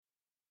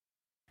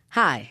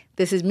Hi,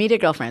 this is Media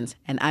Girlfriends,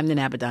 and I'm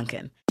Nanaba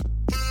Duncan.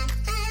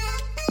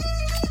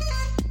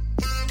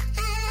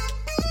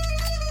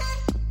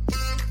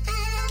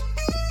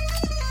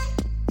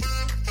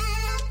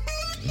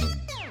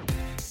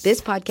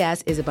 This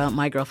podcast is about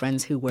my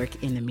girlfriends who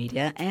work in the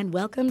media, and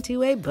welcome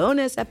to a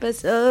bonus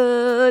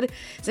episode.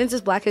 Since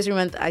it's Black History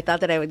Month, I thought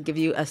that I would give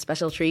you a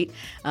special treat.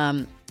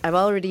 I've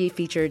already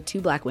featured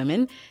two Black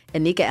women,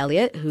 Anika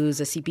Elliott,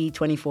 who's a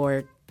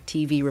CP24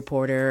 TV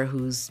reporter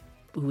who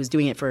was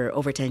doing it for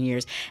over 10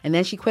 years. And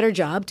then she quit her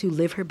job to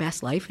live her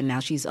best life, and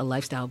now she's a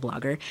lifestyle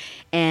blogger.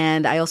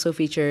 And I also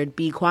featured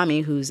B.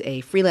 Kwame, who's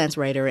a freelance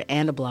writer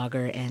and a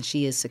blogger, and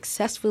she is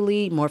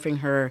successfully morphing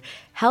her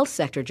health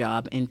sector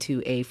job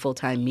into a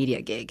full-time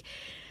media gig.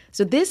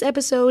 So this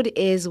episode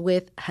is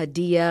with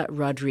Hadia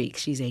Rodrique.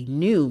 She's a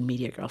new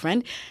media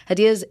girlfriend.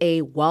 Hadia is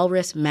a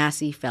Walrus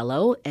Massey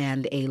Fellow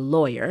and a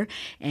lawyer.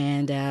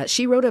 And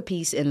she wrote a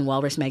piece in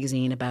Walrus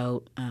Magazine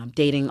about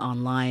dating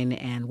online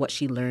and what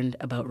she learned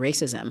about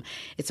racism.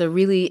 It's a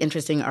really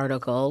interesting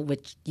article,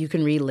 which you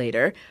can read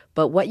later.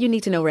 But what you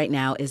need to know right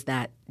now is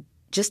that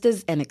just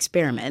as an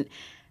experiment,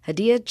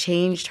 Hadia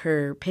changed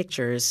her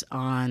pictures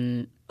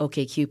on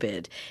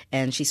OkCupid.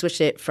 And she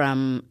switched it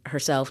from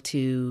herself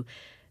to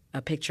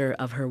a picture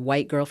of her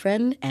white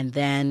girlfriend and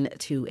then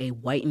to a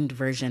whitened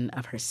version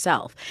of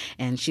herself.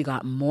 And she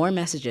got more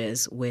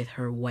messages with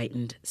her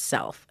whitened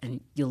self.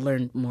 And you'll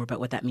learn more about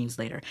what that means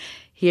later.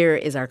 Here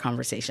is our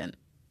conversation.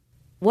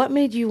 What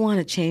made you want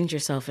to change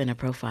yourself in a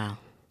profile?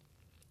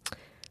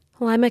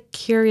 Well, I'm a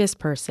curious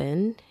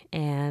person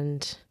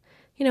and,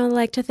 I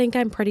like to think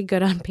I'm pretty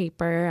good on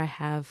paper. I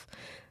have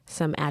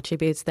some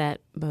attributes that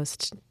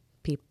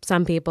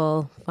some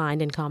people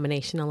find in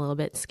combination a little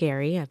bit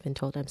scary. I've been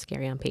told I'm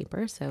scary on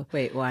paper. So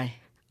wait, why?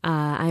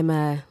 I'm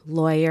a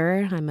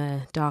lawyer. I'm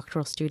a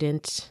doctoral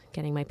student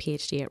getting my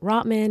PhD at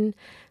Rotman.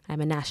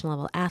 I'm a national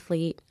level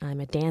athlete. I'm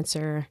a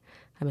dancer.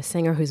 I'm a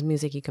singer whose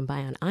music you can buy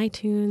on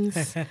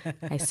iTunes.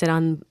 I sit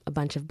on a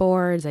bunch of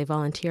boards. I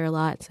volunteer a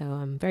lot. So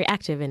I'm very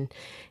active and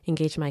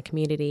engaged in my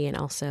community. And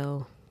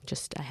also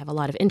I have a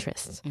lot of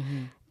interests.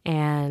 Mm-hmm.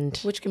 And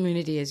which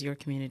community is your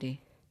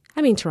community?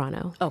 I mean,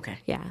 Toronto. Okay.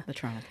 Yeah. The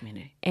Toronto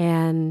community.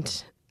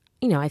 And,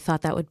 I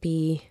thought that would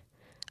be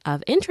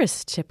of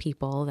interest to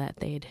people, that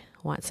they'd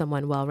want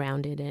someone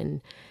well-rounded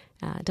and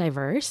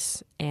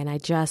diverse. And I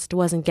just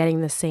wasn't getting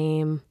the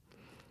same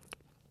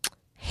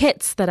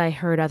hits that I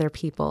heard other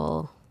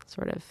people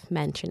sort of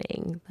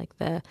mentioning, like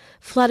the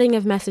flooding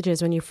of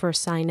messages when you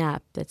first sign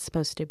up. That's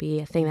supposed to be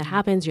a thing that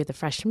happens. You're the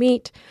fresh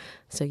meat.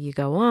 So you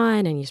go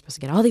on and you're supposed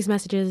to get all these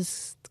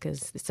messages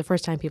because it's the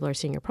first time people are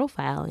seeing your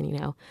profile.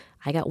 And,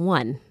 I got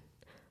one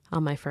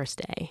on my first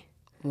day.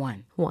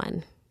 One?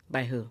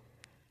 By who?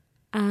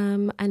 A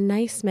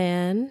nice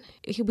man.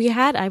 I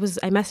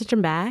messaged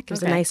him back. It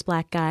was a nice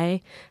Black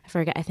guy. I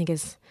forget. I think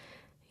his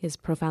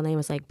profile name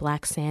was like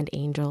Black Sand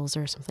Angels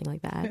or something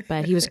like that.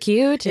 But he was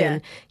cute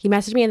and he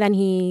messaged me, and then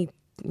he,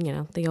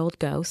 the old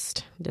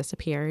ghost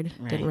disappeared.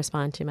 Right. Didn't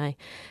respond to my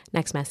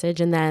next message.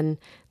 And then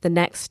the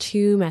next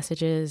two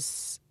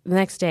days,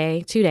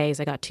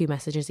 I got two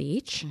messages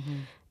each,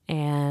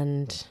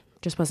 and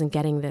just wasn't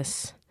getting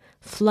this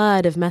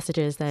flood of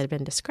messages that had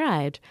been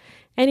described.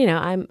 And,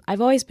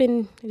 I've always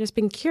been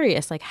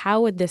curious, like,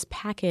 how would this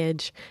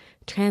package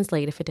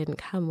translate if it didn't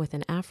come with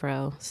an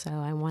afro? So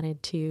I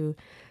wanted to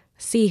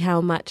see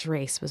how much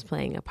race was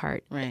playing a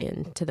part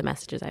into the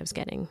messages I was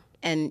getting.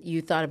 And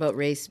you thought about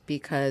race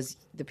because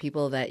the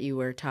people that you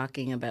were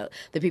talking about,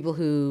 the people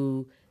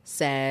who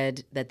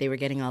said that they were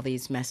getting all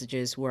these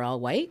messages were all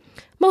white?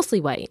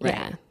 Mostly white, right.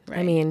 Yeah. Right.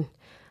 I mean,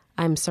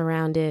 I'm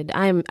surrounded.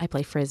 I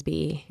play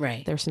Frisbee.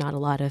 Right. There's not a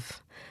lot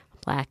of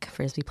Black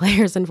Frisbee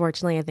players,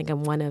 unfortunately. I think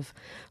I'm one of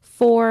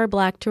 4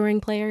 Black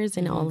touring players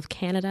in all of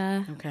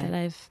Canada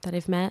that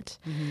I've met.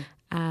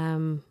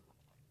 Mm-hmm.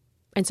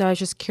 And so I was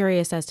just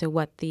curious as to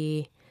what's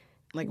it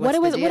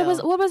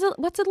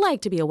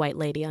like to be a white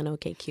lady on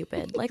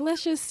OkCupid? Like, I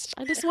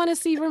just want to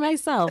see for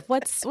myself.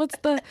 What's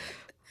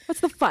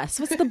the fuss?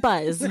 What's the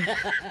buzz? Am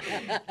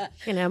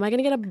I going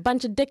to get a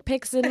bunch of dick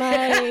pics in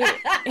my...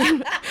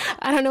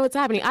 I don't know what's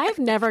happening. I've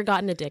never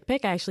gotten a dick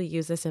pic. I actually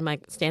use this in my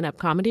stand-up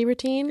comedy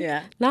routine.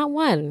 Yeah. Not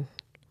one.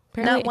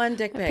 Not one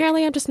dick pic.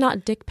 Apparently I'm just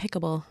not dick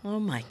pickable. Oh,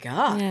 my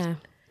God. Yeah.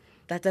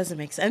 That doesn't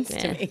make sense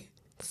to me.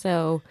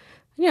 So,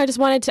 I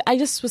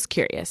just was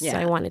curious. Yeah. So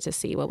I wanted to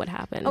see what would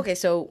happen. Okay,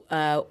 so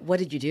what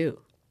did you do?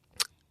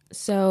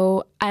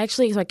 So I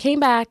came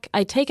back.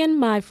 I'd taken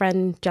my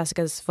friend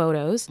Jessica's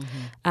photos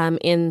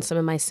in some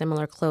of my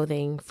similar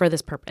clothing for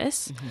this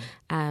purpose.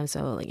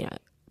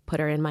 Put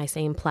her in my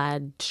same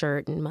plaid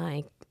shirt and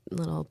my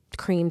little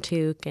cream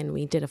toque, and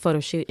we did a photo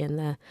shoot in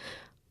the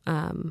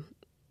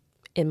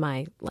in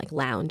my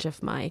lounge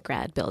of my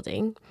grad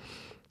building.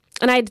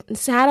 And I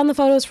sat on the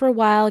photos for a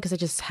while because I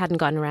just hadn't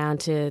gotten around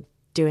to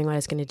doing what I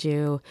was going to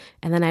do.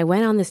 And then I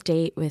went on this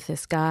date with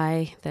this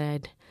guy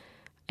that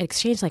I'd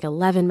exchanged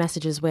 11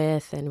 messages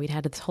with, and we'd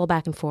had this whole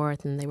back and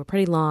forth, and they were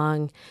pretty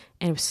long,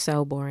 and it was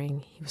so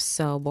boring. He was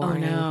so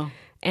boring. Oh, no.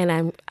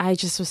 And I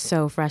just was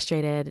so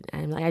frustrated.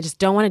 I'm like, I just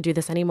don't want to do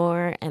this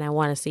anymore, and I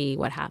want to see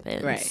what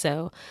happens. Right.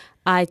 So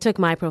I took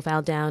my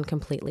profile down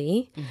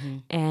completely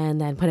and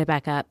then put it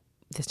back up,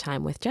 this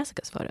time with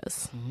Jessica's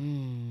photos.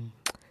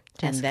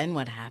 And then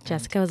what happened?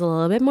 Jessica was a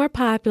little bit more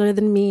popular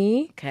than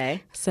me.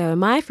 Okay. So in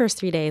my first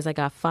 3 days, I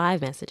got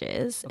 5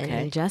 messages. Okay.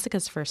 And in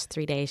Jessica's first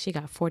 3 days, she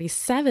got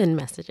 47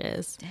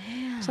 messages.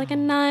 Damn. It's like a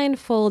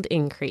 9-fold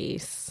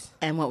increase.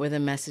 And what were the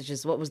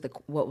messages? What was the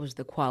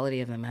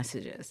quality of the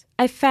messages?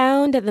 I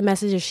found that the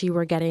messages she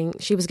was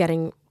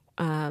getting,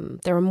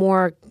 there were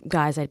more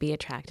guys I'd be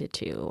attracted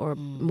to, or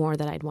more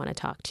that I'd want to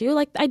talk to.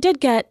 Like, I did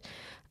get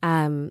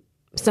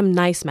some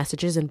nice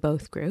messages in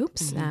both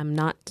groups.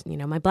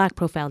 My Black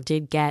profile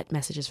did get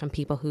messages from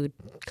people who'd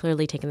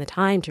clearly taken the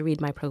time to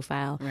read my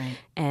profile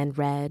and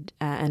read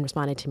and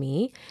responded to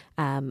me.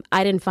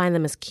 I didn't find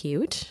them as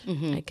cute.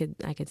 I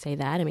could say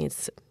that. I mean,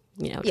 it's,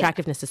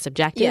 attractiveness is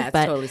subjective. Yeah, it's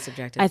but totally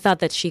subjective. I thought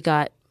that she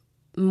got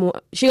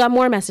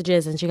more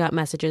messages, and she got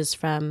messages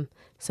from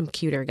some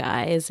cuter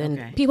guys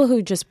and people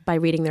who, just by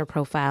reading their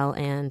profile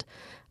and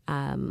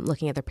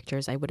looking at their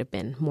pictures, I would have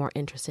been more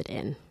interested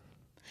in.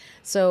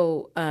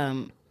 So,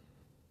 at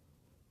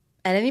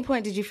any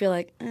point did you feel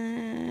like,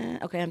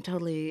 okay,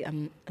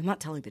 I'm not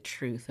telling the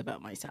truth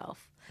about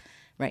myself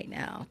right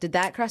now? Did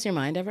that cross your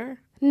mind ever?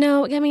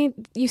 No, I mean,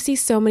 you see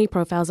so many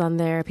profiles on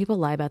there. People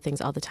lie about things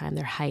all the time: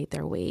 their height,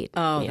 their weight,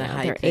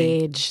 their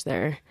age,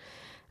 their.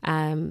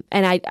 And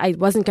I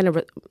wasn't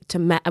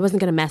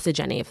gonna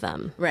message any of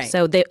them. Right.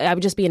 So I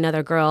would just be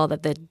another girl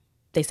that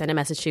they sent a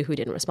message to who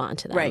didn't respond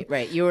to them.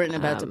 Right. You weren't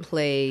about to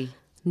play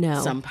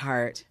some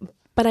part.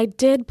 But I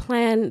did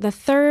plan the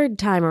third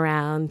time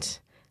around.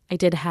 I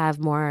did have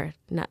more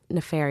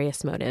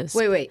nefarious motives.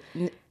 Wait.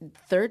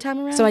 Third time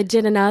around? So I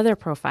did another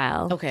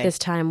profile this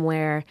time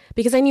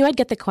because I knew I'd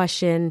get the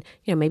question,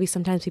 maybe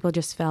sometimes people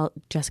just felt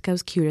Jessica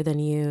was cuter than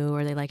you,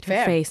 or they liked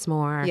her face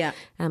more. Yeah.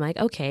 And I'm like,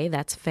 okay,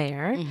 that's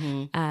fair.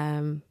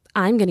 I'm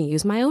going to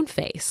use my own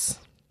face.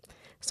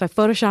 So I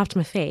photoshopped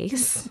my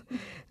face.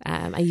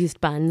 I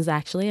used Buns,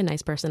 actually. A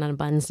nice person on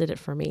Buns did it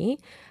for me.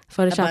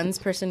 A Buns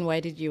person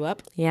whited you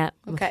up? Yeah,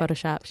 with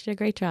Photoshop. She did a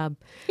great job.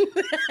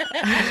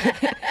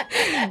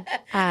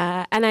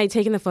 And I'd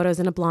taken the photos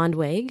in a blonde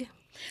wig.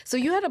 So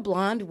you had a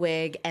blonde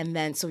wig, and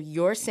then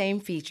your same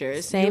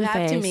features. Same you have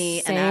face, to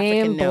me same an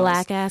African nose.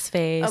 black ass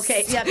face.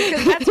 Okay, yeah,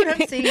 because that's what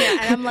I'm seeing,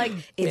 and I'm like,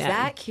 is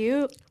that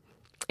cute?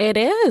 It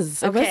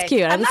is. It was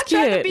cute. I'm not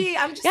trying to be.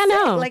 I'm just saying,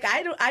 like,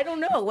 I don't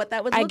know what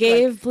that would look like. I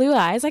gave blue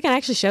eyes. I can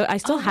actually show. I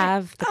still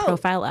have the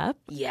profile up.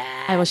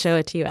 Yeah. I will show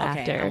it to you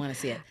after. I want to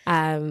see it.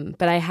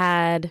 But I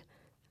had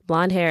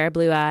blonde hair,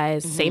 blue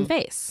eyes, same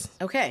face.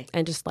 Okay.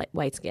 And just like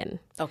white skin.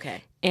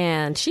 Okay.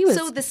 And she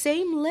was the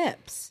same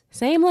lips.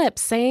 Same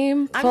lips,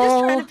 same full, I'm just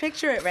trying to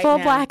picture it right full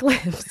now. black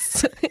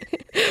lips.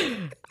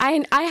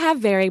 I have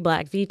very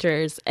black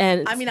features,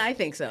 and I mean, I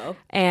think so,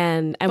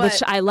 and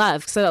which I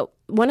love. So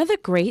one of the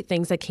great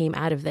things that came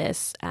out of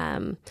this,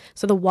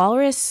 so the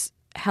Walrus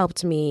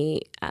helped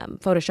me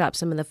Photoshop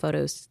some of the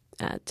photos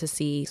to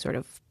see sort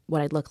of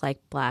what I'd look like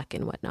black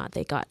and whatnot.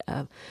 They got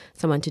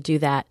someone to do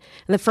that.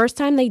 And the first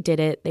time they did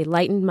it, they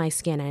lightened my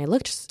skin, and I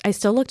looked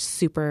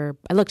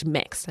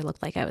mixed. I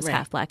looked like I was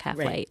half black, half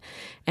white.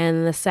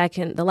 And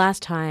the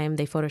last time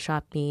they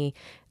Photoshopped me,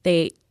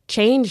 they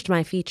changed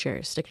my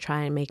features to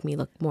try and make me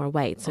look more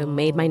white. So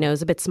made my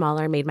nose a bit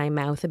smaller, made my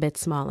mouth a bit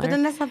smaller. But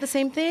then that's not the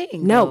same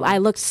thing. No, I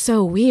looked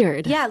so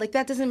weird. Yeah, like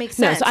that doesn't make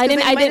sense. No, so I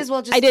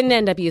didn't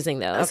end up using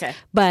those. Okay.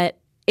 But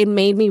it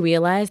made me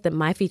realize that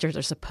my features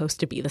are supposed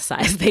to be the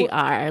size they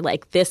are.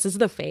 Like, this is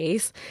the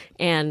face,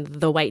 and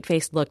the white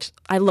face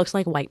I looked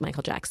like white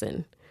Michael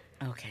Jackson.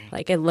 Okay.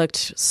 Like, it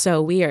looked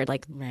so weird.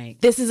 Like,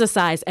 this is a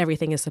size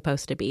everything is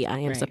supposed to be. I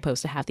am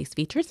supposed to have these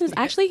features. And it's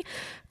actually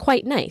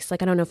quite nice.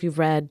 Like, I don't know if you've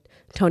read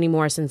Toni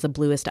Morrison's The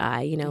Bluest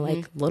Eye.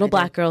 Like, little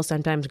black girls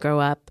sometimes grow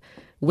up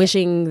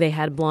wishing they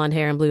had blonde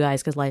hair and blue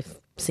eyes because life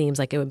seems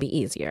like it would be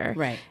easier.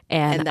 Right.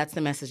 And that's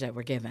the message that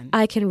we're given.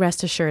 I can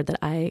rest assured that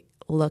I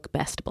look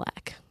best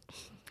black.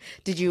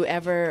 Did you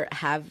ever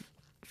have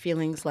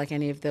feelings like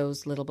any of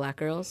those little black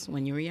girls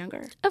when you were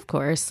younger? Of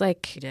course.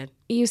 Like, you did.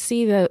 You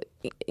see the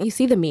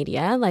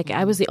media. Like,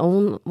 I was the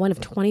only one of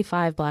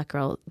 25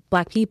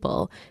 black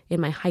people in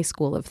my high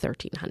school of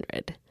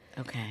 1,300.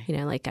 Okay.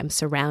 Like, I'm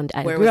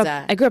surrounded. Where was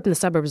that? I grew up in the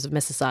suburbs of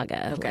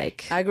Mississauga. Okay.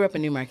 Like, I grew up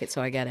in Newmarket,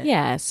 so I get it.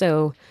 Yeah.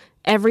 So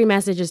every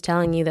message is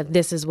telling you that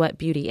this is what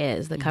beauty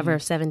is. The cover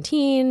of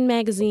 17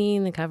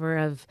 magazine, the cover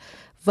of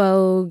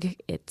Vogue.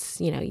 It's,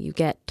 you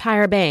get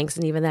Tyra Banks,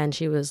 and even then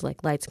she was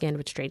like light skinned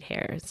with straight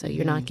hair. So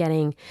you're not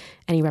getting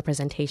any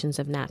representations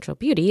of natural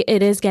beauty.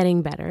 It is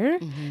getting better.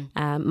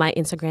 My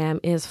Instagram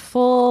is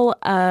full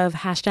of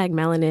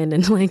 #melanin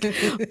and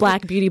like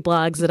black beauty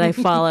blogs that I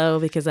follow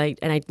because I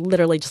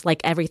literally just like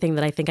everything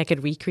that I think I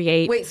could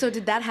recreate. Wait, so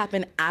did that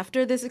happen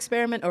after this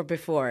experiment or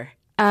before?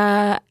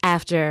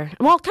 After.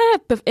 Well,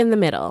 kind of in the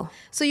middle.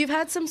 So you've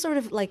had some sort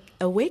of like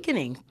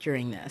awakening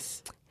during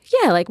this.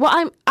 Yeah, like,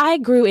 well,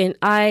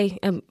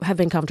 have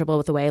been comfortable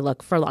with the way I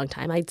look for a long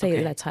time. I'd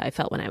say that's how I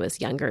felt when I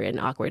was younger and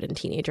awkward and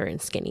teenager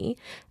and skinny.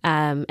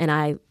 And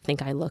I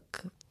think I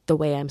look the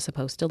way I'm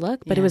supposed to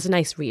look, but it was a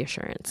nice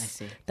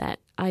reassurance that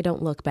I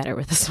don't look better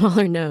with a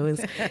smaller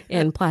nose,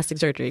 and plastic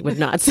surgery would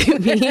not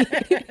suit me.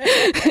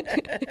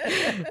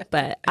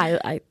 But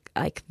I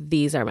like,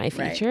 these are my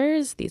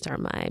features. Right. These are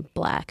my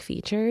Black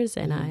features,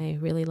 and I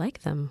really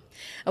like them.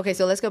 Okay,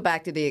 so let's go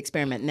back to the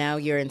experiment. Now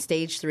you're in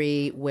stage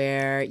 3,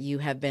 where you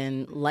have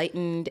been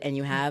lightened and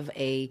you have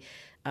a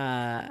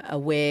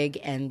wig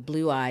and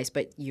blue eyes,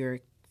 but your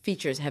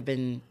features have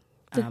been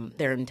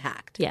they're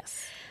intact.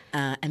 Yes.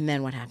 And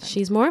then what happened?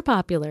 She's more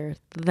popular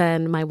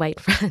than my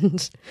white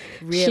friend.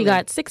 Really? She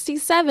got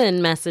 64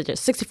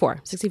 messages in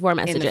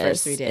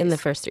the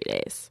first 3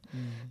 days.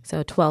 So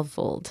a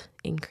 12-fold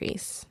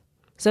increase.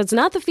 So it's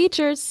not the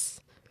features,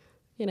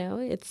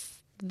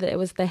 it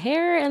was the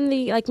hair and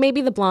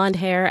maybe the blonde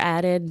hair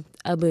added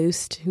a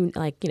boost. It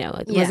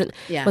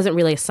wasn't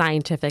really a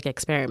scientific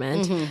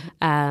experiment.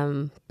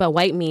 But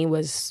white me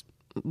was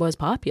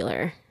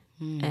popular.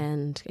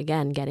 And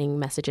again, getting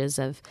messages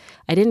of,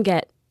 I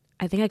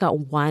think I got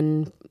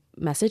one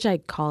message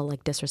I'd call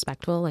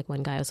disrespectful. Like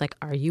one guy was like,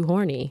 "Are you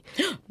horny?"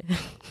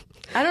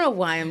 I don't know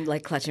why I'm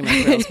clutching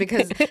my pearls,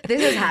 because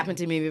this has happened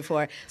to me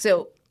before.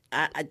 So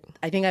I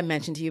think I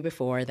mentioned to you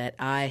before that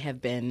I have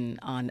been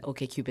on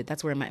OkCupid.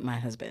 That's where I met my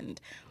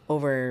husband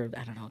over,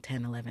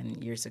 10,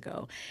 11 years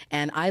ago.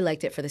 And I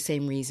liked it for the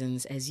same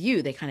reasons as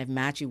you. They kind of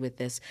match you with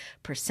this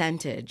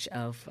percentage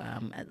of,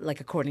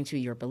 according to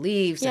your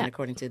beliefs and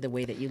according to the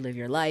way that you live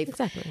your life.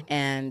 Exactly.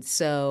 And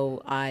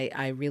so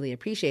I really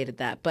appreciated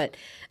that. But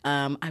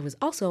I was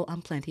also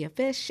on Plenty of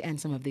Fish and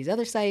some of these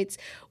other sites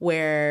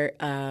where,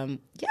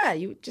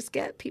 you just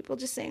get people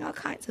just saying all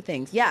kinds of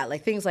things. Yeah,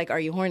 things like, "Are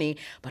you horny?"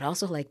 But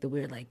also the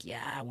weird,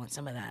 I want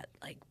some of that,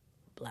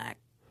 Black.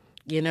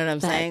 You know what I'm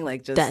saying?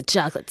 Just that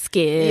chocolate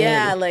skin.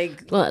 Yeah,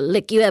 well,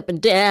 lick you up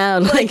and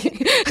down.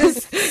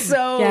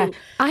 So yeah.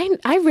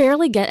 I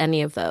rarely get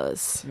any of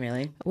those.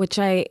 Really? Which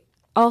I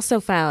also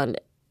found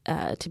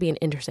to be an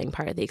interesting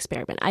part of the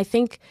experiment. I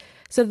think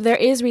so. There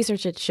is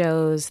research that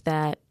shows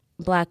that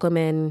Black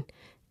women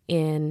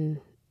in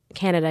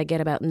Canada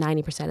get about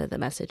 90% of the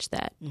message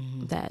that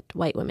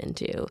white women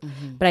do.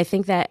 But I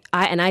think that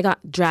I got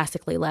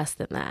drastically less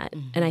than that.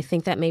 And I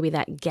think that maybe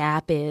that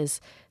gap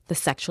is the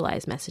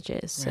sexualized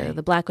messages. So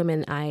the Black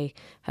women I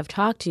have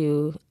talked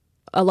to,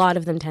 a lot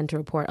of them tend to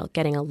report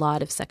getting a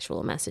lot of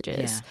sexual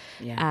messages.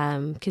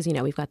 Because,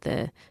 we've got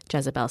the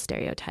Jezebel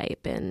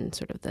stereotype and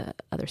sort of the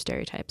other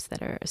stereotypes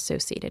that are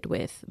associated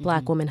with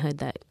Black womanhood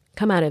that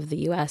come out of the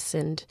U.S.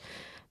 and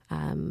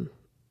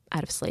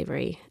out of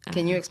slavery.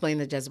 Can you explain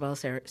the Jezebel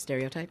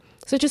stereotype?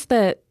 So just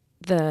the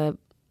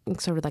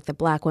sort of the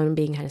Black woman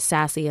being kind of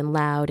sassy and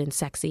loud and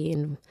sexy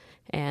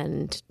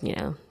and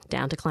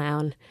down to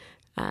clown,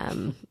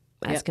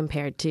 as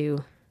compared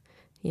to,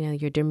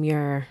 your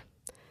demure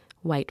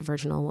white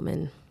virginal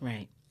woman.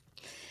 Right.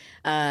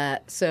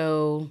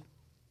 So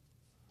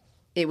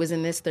it was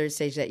in this third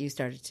stage that you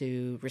started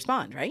to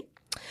respond, right?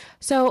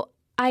 So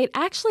I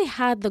actually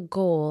had the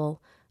goal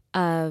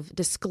of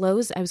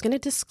I was going to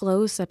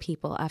disclose to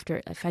people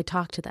if I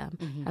talked to them.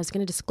 I was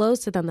going to disclose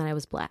to them that I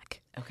was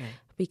Black. Okay.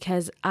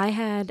 Because I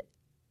had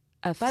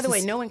By the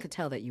way, no one could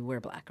tell that you were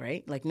Black,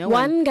 right?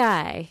 One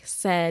guy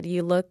said,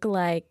 "You look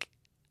like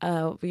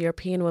a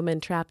European woman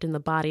trapped in the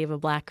body of a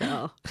Black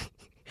girl."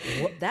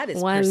 That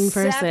is one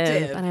perceptive.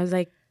 person. And I was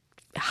like,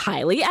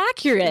 highly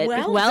accurate.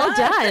 Well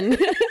done.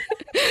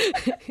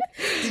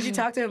 Did you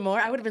talk to him more?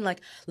 I would have been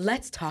like,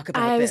 let's talk about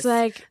this.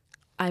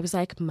 I was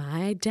like,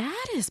 my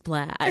dad is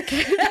Black.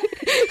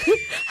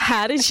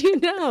 How did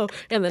you know?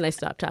 And then I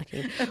stopped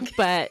talking. Okay.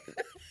 But,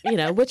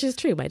 which is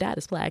true. My dad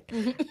is Black.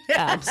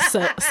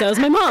 So is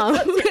my mom.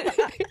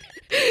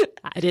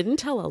 I didn't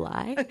tell a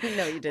lie.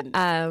 No, you didn't.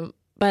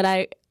 But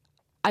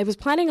I was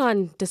planning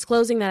on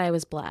disclosing that I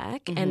was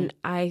Black. And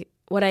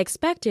what I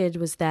expected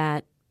was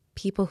that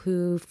people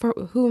for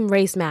whom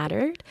race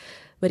mattered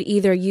would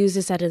either use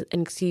this as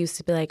an excuse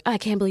to be like, "Oh, I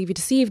can't believe you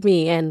deceived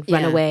me," and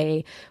run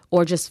away,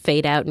 or just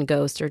fade out and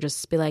ghost, or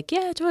just be like,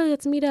 "Yeah, totally,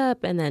 let's meet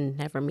up," and then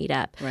never meet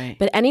up. Right.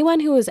 But anyone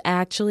who was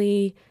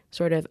actually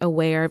sort of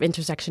aware of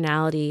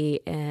intersectionality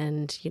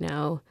and,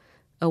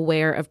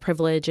 aware of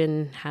privilege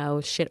and how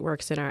shit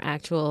works in our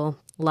actual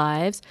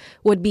lives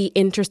would be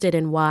interested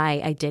in why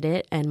I did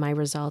it and my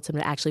results and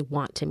would actually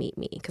want to meet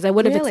me. Because I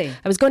would have,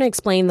 I was going to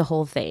explain the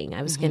whole thing.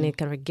 I was going to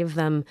kind of give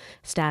them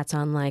stats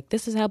on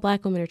this is how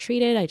Black women are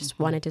treated. I just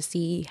wanted to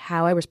see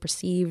how I was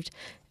perceived.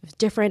 It was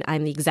different.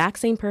 I'm the exact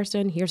same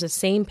person. Here's the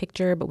same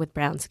picture, but with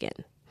brown skin.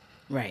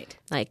 Right.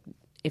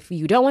 If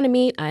you don't want to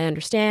meet, I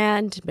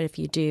understand. But if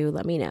you do,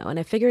 let me know. And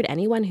I figured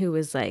anyone who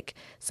was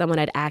someone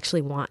I'd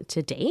actually want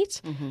to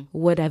date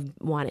would have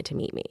wanted to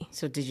meet me.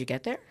 So did you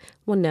get there?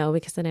 Well, no,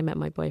 because then I met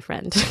my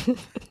boyfriend.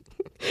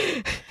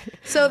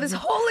 So this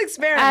whole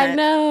experiment. I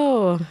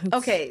know.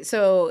 Okay,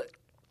 so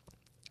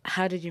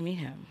how did you meet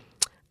him?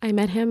 I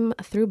met him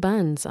through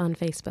Buns on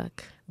Facebook.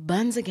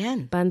 Buns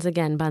again. Buns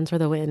again. Buns for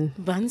the win.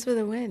 Buns for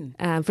the win.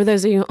 For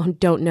those of you who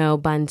don't know,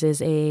 Buns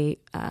is it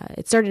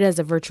started as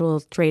a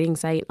virtual trading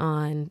site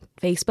on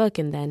Facebook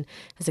and then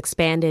has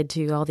expanded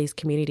to all these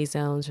community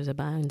zones. There's a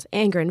Buns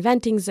anger and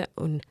venting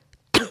zone,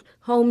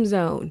 home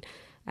zone,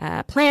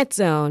 plant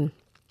zone.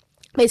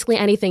 Basically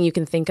anything you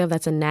can think of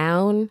that's a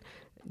noun,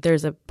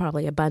 there's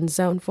probably a Buns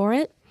zone for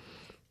it.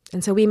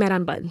 And so we met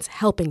on Buns,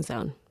 helping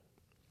zone.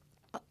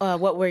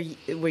 What were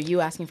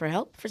you asking for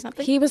help for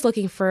something? He was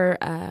looking for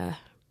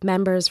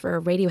members for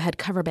a Radiohead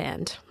cover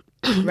band.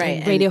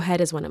 Right. Radiohead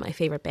is one of my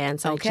favorite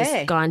bands. Okay. I'd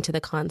just gone to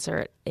the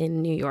concert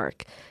in New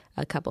York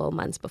a couple of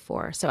months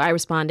before. So I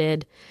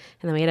responded,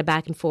 and then we had a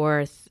back and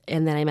forth,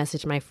 and then I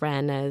messaged my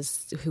friend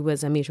who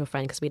was a mutual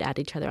friend because we'd add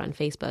each other on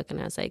Facebook, and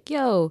I was like,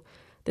 yo,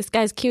 this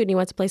guy's cute and he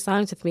wants to play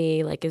songs with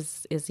me. Like,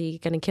 is he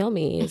going to kill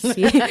me?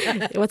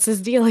 What's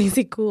his deal? Is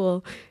he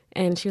cool?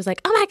 And she was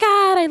like, oh my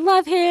God, I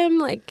love him.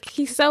 Like,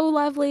 he's so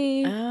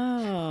lovely.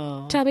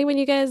 Oh. Tell me when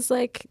you guys,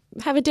 like,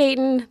 have a date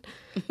and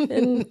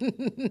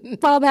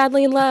fall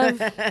badly in love.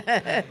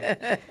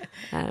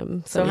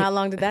 So how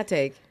long did that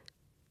take?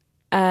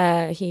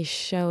 He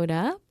showed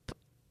up.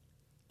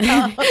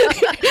 Oh,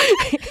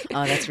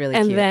 that's really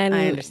and cute. then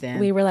I understand.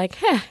 We were like,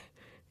 huh.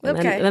 And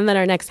Okay. then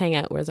our next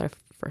hangout was our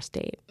first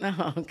date.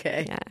 Oh,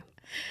 okay. Yeah.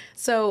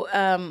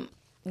 So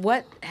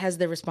what has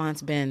the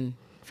response been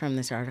from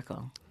this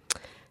article?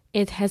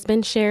 It has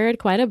been shared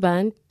quite a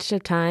bunch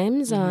of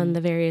times on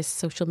the various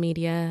social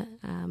media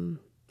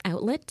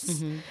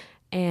outlets.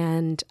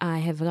 And I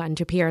have gotten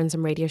to appear on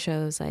some radio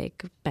shows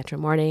like Metro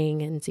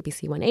Morning and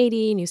CBC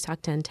 180, News Talk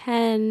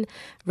 1010,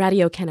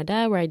 Radio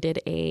Canada, where I did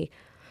a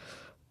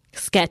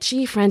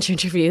sketchy French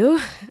interview.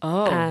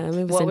 Oh, it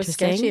was what was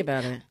interesting. sketchy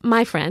about it?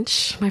 My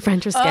French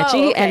was sketchy,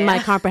 okay. and my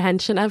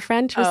comprehension of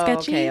French was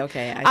sketchy.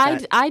 Okay.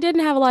 I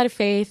didn't have a lot of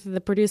faith. The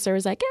producer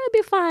was like, it'll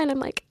be fine. I'm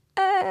like,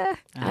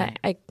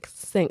 I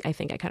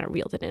think I kind of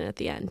reeled it in at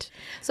the end.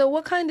 So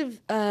what kind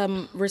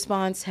of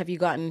response have you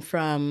gotten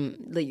from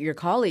your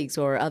colleagues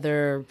or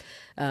other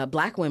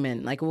Black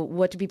women? Like,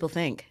 what do people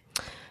think?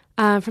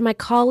 From my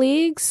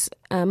colleagues,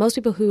 most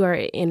people who are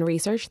in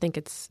research think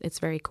it's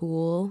very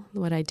cool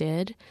what I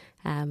did.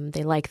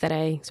 They like that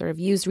I sort of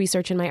used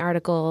research in my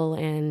article,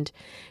 and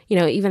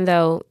even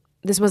though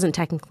this wasn't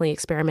technically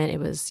experiment, it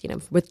was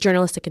with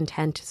journalistic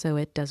intent, so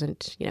it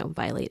doesn't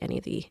violate any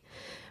of the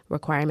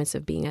requirements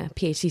of being a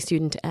PhD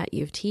student at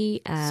U of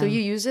T. So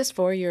you use this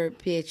for your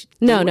PhD?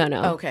 No.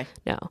 Oh, okay.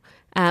 No.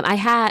 I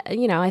had,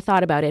 I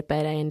thought about it,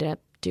 but I ended up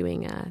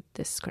doing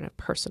this kind of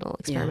personal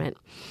experiment.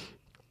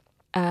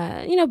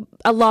 Yeah.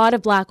 A lot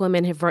of Black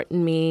women have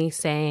written me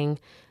saying,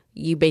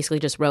 you basically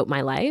just wrote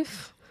my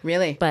life.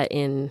 Really? But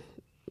in,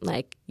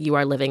 you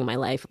are living my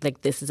life.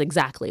 Like, this is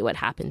exactly what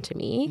happened to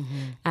me.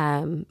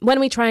 When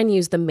we try and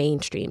use the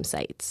mainstream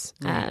sites.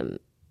 Right.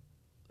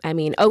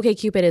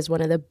 OkCupid is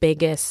one of the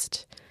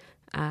biggest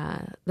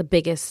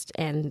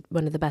and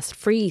one of the best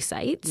free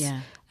sites.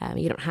 Yeah.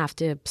 You don't have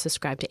to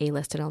subscribe to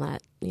A-List and all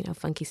that,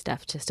 funky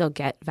stuff to still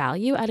get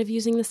value out of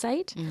using the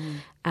site.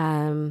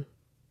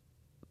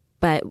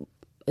 But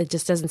it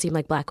just doesn't seem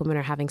like Black women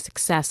are having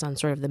success on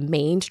sort of the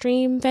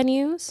mainstream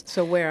venues.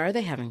 So where are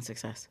they having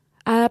success?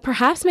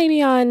 Perhaps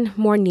maybe on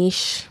more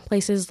niche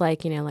places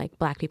like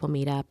Black People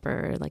Meetup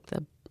or like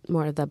the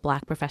more of the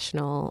Black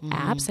professional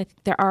apps. I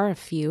think there are a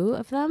few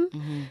of them.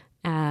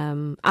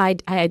 I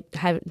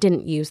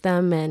didn't use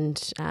them, and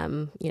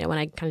when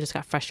I kind of just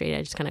got frustrated,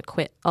 I just kind of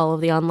quit all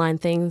of the online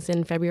things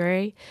in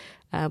February,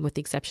 with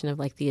the exception of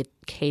the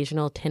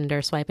occasional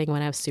Tinder swiping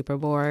when I was super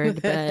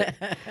bored,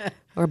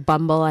 or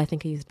Bumble. I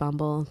think I used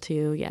Bumble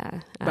too.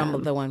 Yeah, Bumble,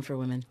 the one for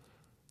women.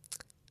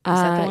 Is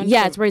that the one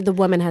it's where the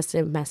woman has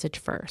to message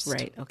first.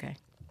 Right. Okay.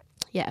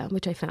 Yeah,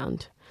 which I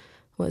found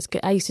was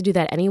good. I used to do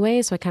that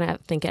anyway, so I kind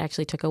of think it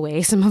actually took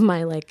away some of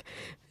my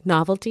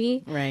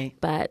novelty. Right.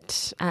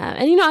 But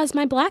and as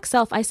my Black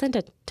self, I sent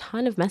a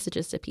ton of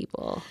messages to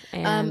people,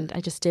 and I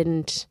just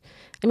didn't.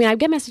 I'd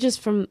get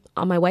messages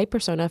on my white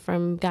persona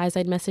from guys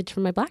I'd message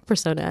from my Black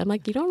persona. I'm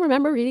like, you don't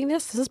remember reading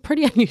this? This is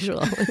pretty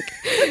unusual.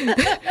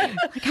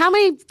 How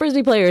many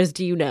Frisbee players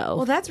do you know?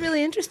 Well, that's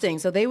really interesting.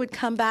 So they would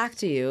come back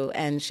to you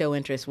and show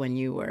interest when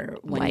you were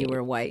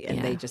white,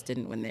 and they just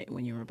didn't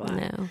when you were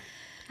Black. No.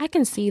 I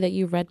can see that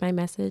you read my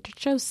message. It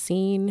shows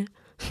seen.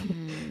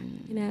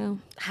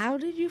 How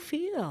did you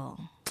feel?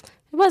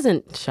 It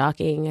wasn't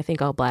shocking. I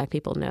think all Black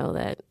people know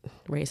that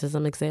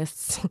racism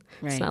exists.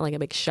 Right. It's not like a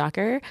big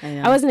shocker.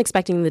 I wasn't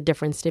expecting the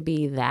difference to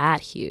be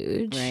that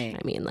huge.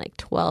 Right.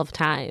 12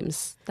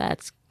 times.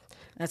 That's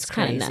crazy.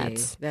 Kind of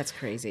nuts. That's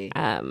crazy.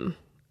 And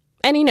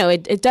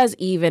it does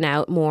even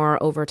out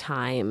more over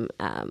time,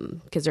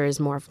 because there is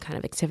more kind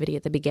of activity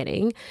at the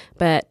beginning.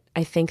 But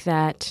I think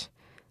that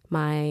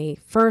my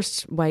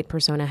first white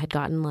persona had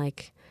gotten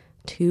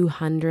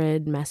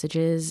 200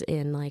 messages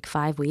in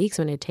 5 weeks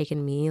when it had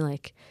taken me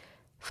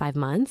 5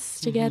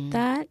 months to get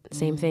that.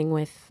 Same thing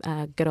with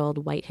good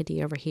old White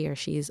Hadi over here.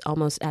 She's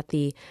almost at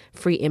the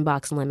free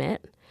inbox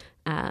limit,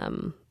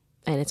 and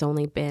it's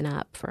only been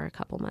up for a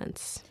couple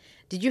months.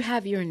 Did you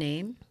have your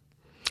name?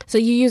 So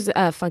you use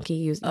funky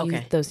use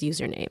Okay. those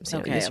usernames.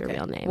 You don't use your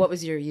real name. What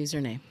was your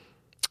username?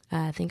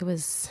 I think it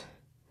was.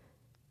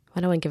 I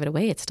don't want to give it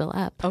away. It's still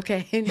up.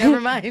 Okay, never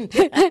mind.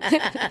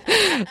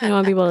 I don't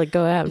want people to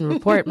go out and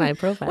report my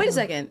profile. Wait a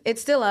second.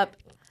 It's still up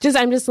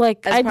I'm just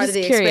like, as I'm part just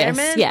of the curious.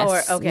 experiment? Yes.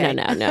 Or, okay.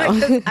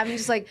 No. I'm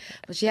just like,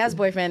 well, she has a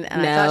boyfriend,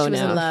 and I No, thought she was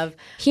no. in love.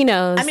 He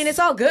knows. I mean, it's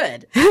all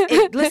good.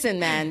 Listen,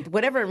 man,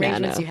 whatever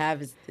arrangements no. you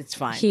have, it's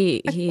fine.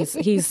 He sees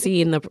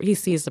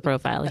the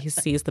profile. He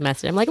sees the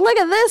message. I'm like, look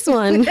at this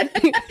one.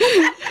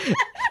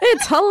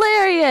 It's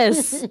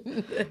hilarious.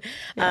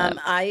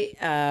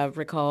 I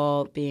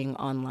recall being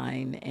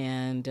online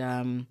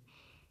and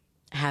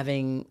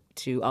having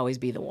to always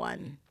be the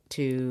one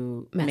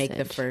to make the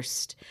Message.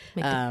 first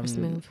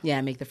move.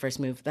 Yeah, make the first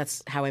move.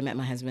 That's how I met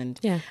my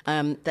husband. Yeah.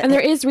 And And there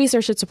is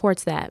research that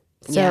supports that.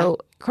 So Yeah.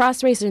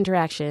 cross-race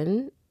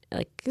interaction,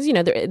 like, because,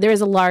 there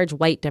is a large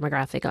white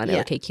demographic on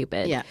Yeah.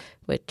 OkCupid, Yeah.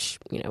 which,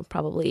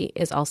 probably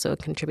is also a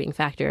contributing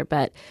factor.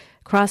 But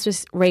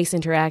cross-race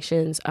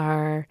interactions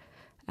are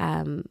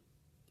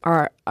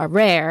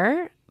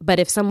rare. But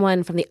if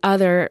someone from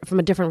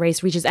a different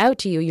race reaches out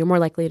to you, you're more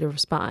likely to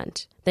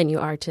respond than you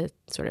are to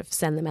sort of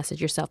send the message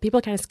yourself. People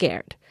are kind of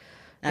scared.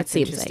 That's it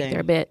seems like interesting.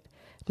 they're a bit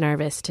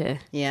nervous to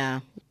Yeah.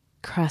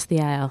 cross the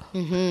aisle.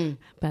 Mm-hmm.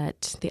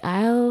 But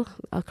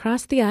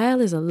across the aisle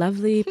is a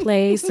lovely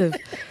place of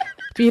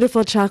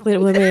beautiful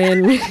chocolate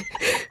women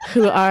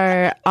who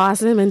are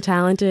awesome and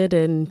talented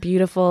and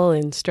beautiful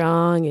and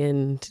strong,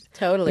 and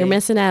Totally. you're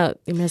missing out.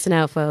 You're missing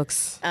out,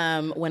 folks.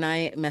 When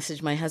I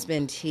messaged my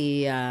husband,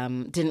 he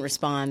didn't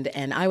respond,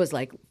 and I was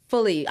like,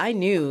 I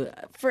knew.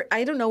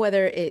 I don't know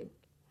whether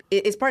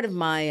it's part of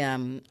my,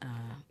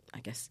 I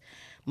guess,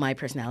 my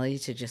personality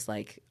to just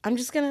I'm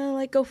just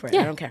gonna go for it.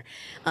 Yeah. I don't care.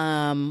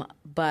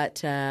 But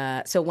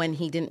so when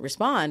he didn't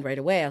respond right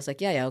away, I was like,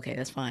 yeah, okay,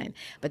 that's fine.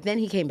 But then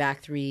he came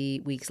back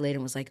 3 weeks later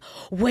and was like,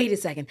 wait a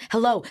second,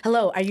 hello,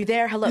 are you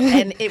there? Hello,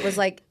 and it was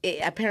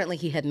apparently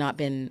he had not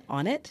been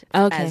on it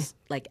Okay.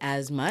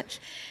 as much.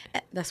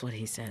 That's what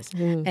he says.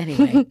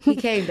 Anyway, he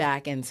came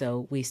back, and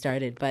so we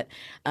started. But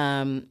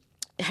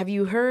have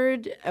you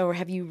heard or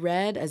have you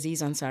read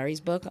Aziz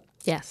Ansari's book?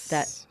 Yes.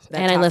 That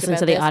and I talks listened about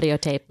to the this? audio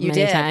tape You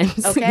many did?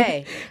 times.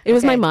 Okay. It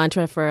was my Okay.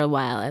 mantra for a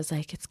while. I was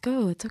like, it's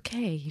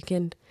okay. You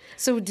can.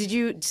 So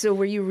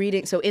were you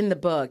reading? So in the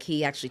book,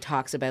 he actually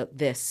talks about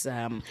this,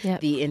 Yep.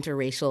 the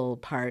interracial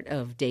part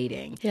of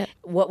dating. Yep.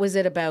 What was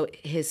it about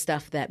his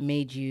stuff that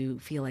made you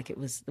feel like it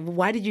was?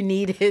 Why did you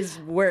need his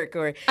work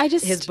or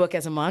his book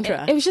as a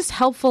mantra? It was just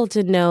helpful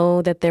to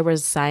know that there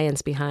was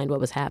science behind what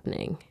was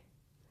happening.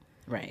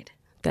 Right.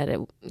 That it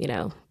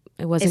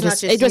wasn't It's not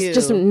just just it was you.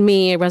 just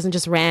me. It wasn't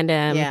just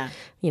random. Yeah.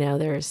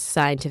 There's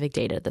scientific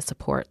data that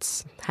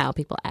supports how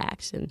people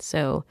act, and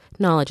so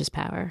knowledge is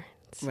power.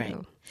 So, Right.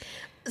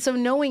 So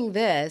knowing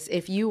this,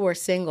 if you were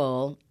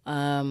single,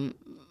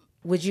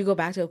 would you go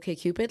back to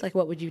OkCupid?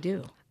 What would you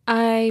do?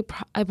 I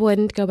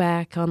wouldn't go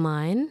back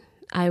online.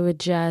 I would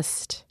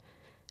just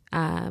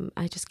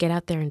get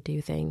out there and do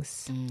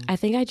things. I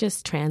think I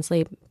just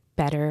translate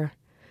better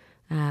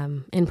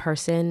in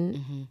person.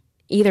 Mm-hmm.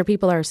 Either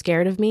people are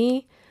scared of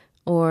me,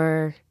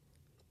 or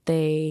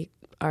they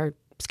are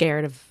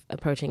scared of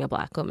approaching a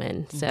Black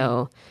woman. Mm-hmm.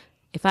 So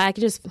if I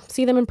could just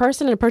see them in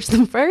person and approach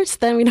them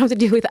first, then we don't have to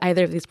deal with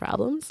either of these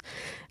problems.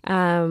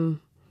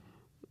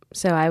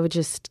 So I would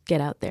just get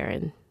out there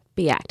and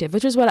be active,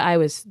 which is what I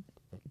was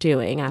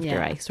doing after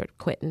Yeah. I sort of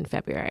quit in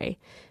February.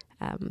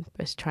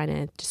 Was trying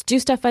to just do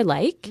stuff I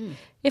like.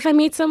 If I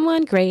meet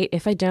someone, great.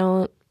 If I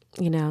don't,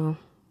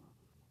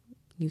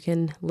 you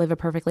can live a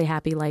perfectly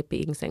happy life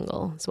being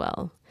single as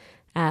well.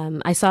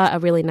 I saw a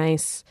really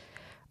nice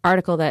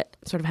article that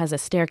sort of has a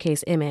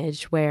staircase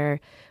image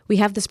where we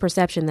have this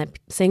perception that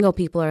single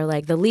people are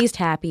the least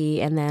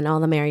happy, and then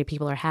all the married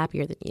people are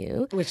happier than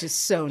you. Which is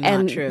so not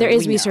And true. there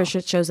is We research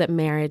know. that shows that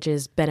marriage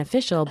is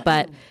beneficial,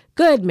 but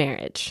good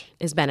marriage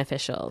is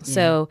beneficial.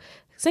 So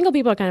single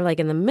people are kind of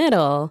in the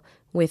middle,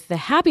 with the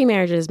happy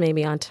marriages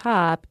maybe on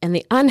top and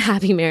the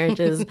unhappy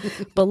marriages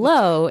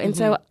below. And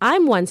so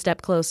I'm one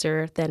step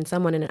closer than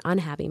someone in an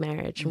unhappy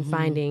marriage from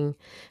finding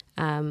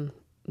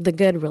the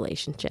good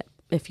relationship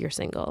if you're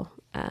single.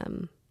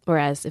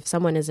 Whereas if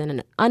someone is in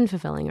an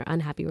unfulfilling or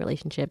unhappy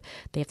relationship,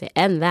 they have to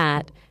end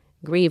that,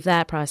 grieve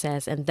that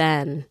process, and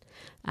then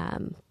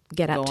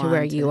get up Go to on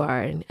where to- you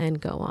are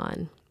and go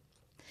on.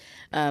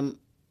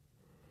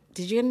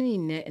 Did you get any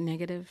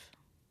negative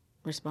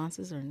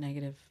responses or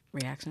negative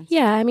reactions?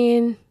 Yeah, I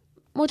mean,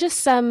 just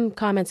some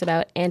comments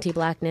about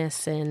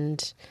anti-Blackness,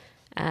 and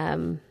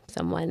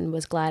someone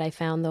was glad I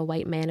found the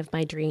white man of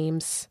my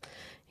dreams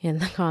in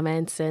the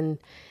comments, and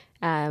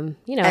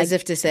As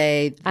if to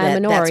say I'm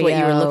an that's what you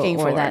were Oreo, looking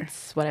or for.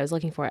 that's what I was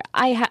looking for.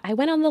 I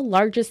went on the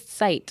largest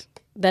site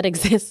that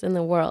exists in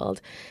the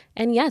world,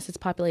 and yes, it's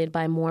populated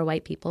by more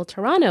white people.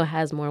 Toronto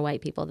has more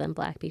white people than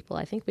Black people.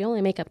 I think we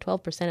only make up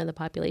 12% of the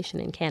population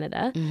in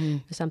Canada,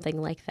 or something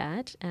like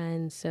that.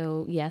 And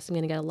so, yes, I'm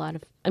going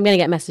to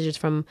get messages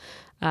from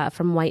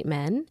white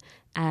men,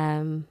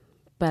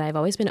 but I've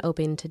always been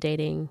open to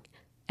dating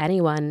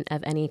anyone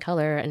of any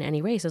color and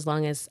any race as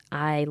long as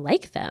I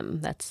like them.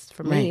 That's,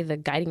 for me, the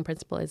guiding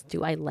principle is,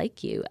 do I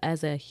like you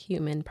as a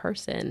human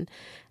person?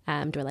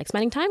 Do I like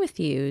spending time with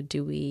you?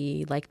 Do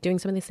we like doing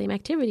some of the same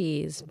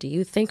activities? Do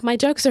you think my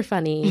jokes are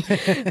funny?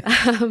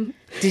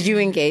 Did you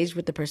engage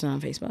with the person on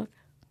Facebook?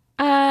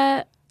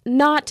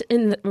 Not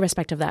in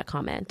respect of that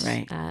comment.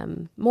 Right.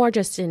 More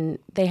just in,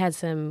 they had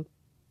some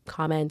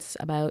comments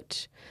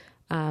about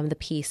the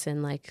piece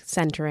and like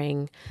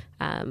centering,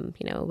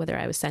 whether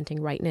I was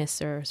centering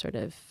rightness or sort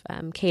of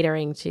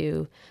catering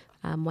to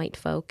white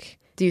folk.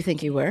 Do you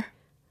think you were?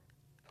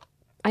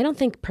 I don't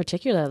think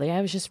particularly. I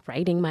was just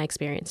writing my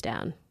experience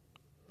down.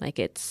 Like,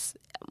 it's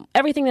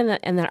everything in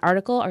that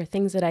article are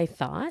things that I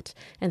thought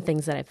and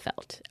things that I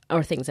felt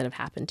or things that have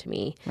happened to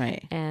me.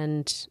 Right.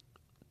 And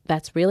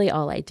that's really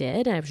all I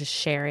did. I was just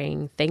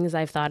sharing things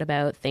I've thought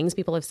about, things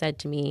people have said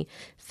to me,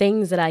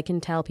 things that I can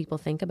tell people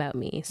think about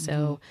me.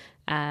 So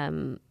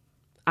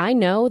I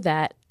know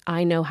that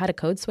I know how to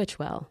code switch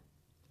well.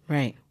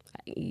 Right.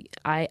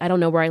 I don't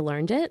know where I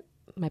learned it.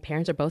 My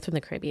parents are both from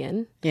the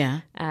Caribbean.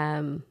 Yeah.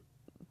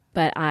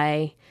 But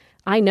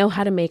I know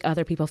how to make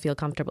other people feel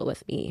comfortable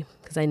with me,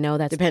 because I know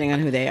that's... Depending on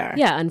who they are.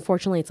 Yeah,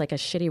 unfortunately, it's like a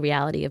shitty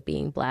reality of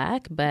being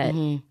Black, but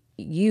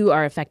you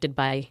are affected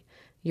by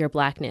your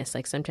Blackness.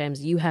 Like,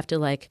 sometimes you have to,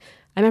 like...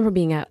 I remember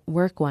being at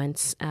work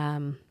once.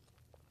 I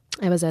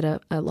was at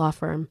a law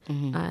firm,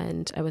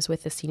 and I was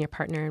with a senior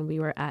partner, and we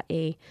were at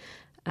a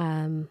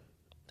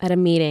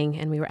meeting,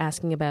 and we were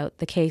asking about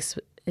the case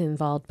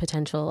involved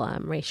potential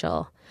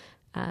racial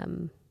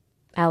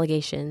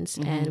allegations,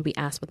 and we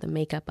asked what the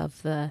makeup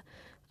of the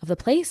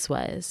place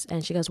was,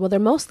 and she goes, "Well, they're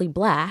mostly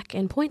Black,"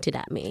 and pointed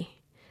at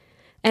me.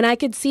 And I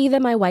could see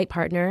that my white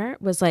partner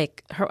was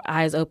like, her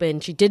eyes open.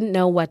 She didn't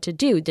know what to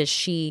do. Does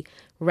she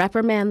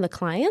reprimand the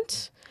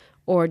client,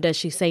 or does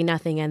she say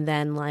nothing and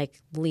then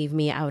like leave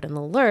me out in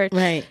the lurch?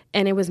 Right.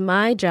 And it was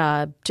my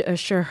job to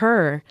assure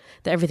her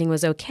that everything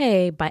was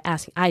okay by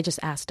asking. I just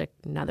asked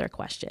another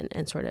question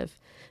and sort of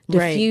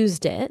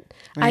diffused it.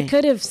 Right. I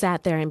could have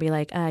sat there and be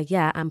like,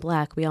 yeah, I'm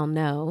Black. We all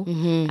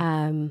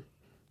know.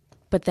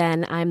 But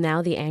then I'm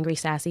now the angry,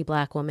 sassy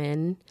Black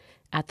woman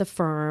at the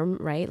firm,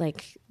 right?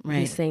 Like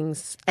these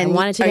things. And I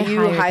wanted to get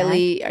hired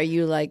back. Are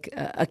you like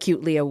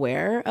acutely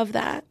aware of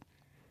that?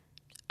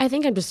 I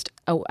think I'm just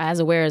as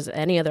aware as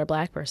any other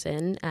Black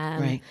person.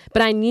 Right.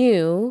 But I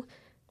knew,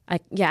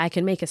 I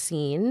could make a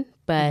scene,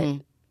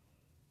 but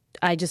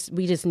we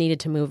just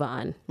needed to move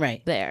on.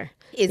 Right. There.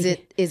 Is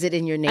it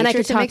in your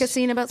nature to make a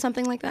scene about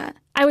something like that?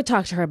 I would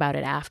talk to her about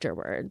it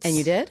afterwards. And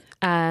you did?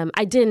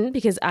 I didn't,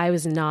 because I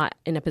was not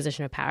in a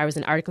position of power. I was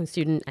an articling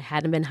student. I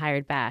hadn't been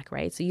hired back,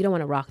 right? So you don't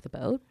want to rock the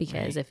boat,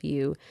 because if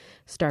you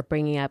start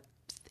bringing up,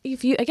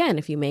 if you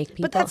make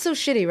people... But that's so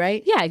shitty,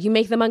 right? Yeah, if you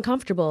make them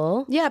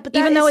uncomfortable. Yeah, but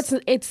even though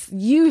it's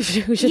you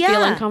who should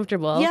feel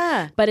uncomfortable.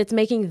 Yeah. But it's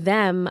making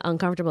them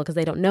uncomfortable because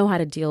they don't know how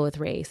to deal with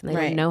race and they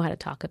don't know how to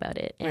talk about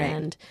it.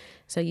 And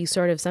so you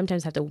sort of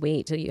sometimes have to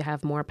wait till you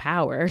have more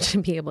power to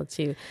be able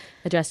to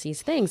address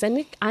these things.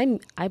 And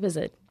I was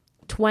a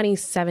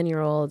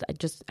 27-year-old.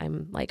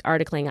 I'm like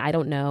articling. I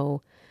don't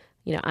know.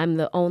 You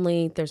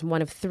know, there's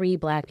one of 3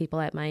 Black people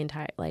at my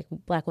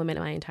Black women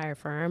at my entire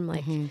firm.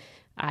 Like,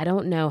 I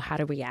don't know how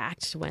to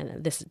react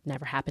when this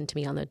never happened to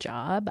me on the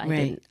job.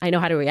 I know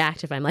how to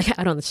react if I'm like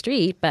out on the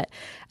street, but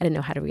I didn't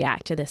know how to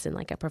react to this in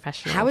like a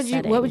professional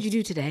setting. What would you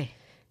do today?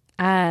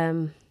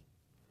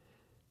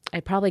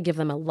 I'd probably give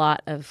them a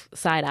lot of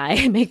side eye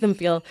and make them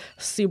feel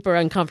super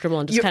uncomfortable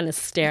and just kind of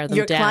stare them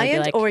down. Your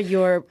client or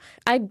your...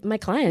 my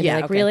client. Yeah,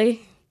 like, okay.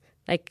 Really?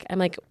 Like, I'm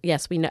like,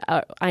 yes, we know.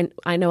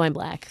 I know I'm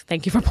Black.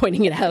 Thank you for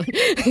pointing it out.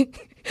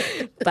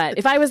 But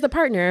if I was the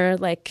partner,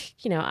 like,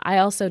 you know, I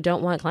also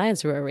don't want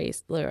clients who are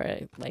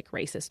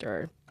racist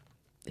or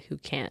who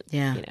can't.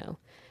 Yeah. You know,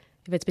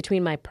 if it's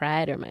between my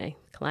pride or my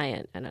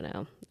client, I don't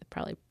know. I'd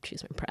probably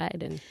choose my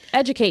pride and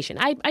education.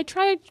 I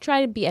try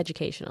to be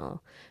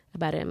educational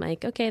about it. I'm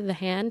like, okay, the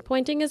hand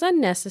pointing is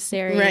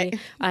unnecessary. Right.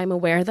 I'm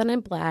aware that I'm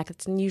Black.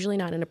 It's usually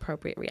not an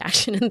appropriate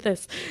reaction in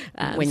this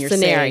when you're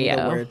scenario.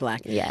 saying the word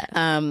Black.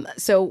 Yeah.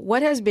 So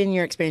what has been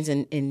your experience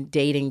in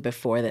dating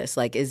before this?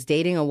 Like, is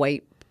dating a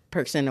white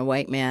person, a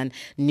white man,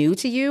 new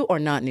to you or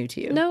not new to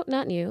you? No,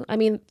 not new. I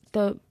mean,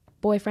 the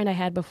boyfriend I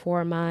had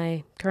before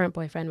my current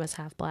boyfriend was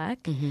half Black.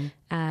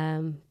 But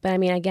I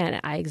mean, again,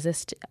 I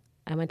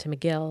went to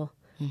McGill.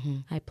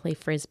 I play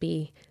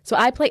Frisbee. So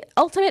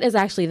Ultimate is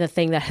actually the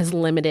thing that has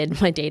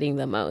limited my dating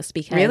the most,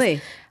 because really,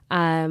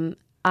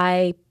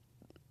 I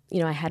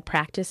had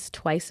practice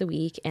twice a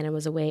week and it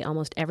was away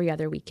almost every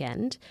other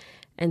weekend.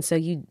 And so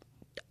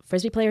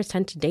Frisbee players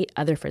tend to date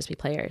other Frisbee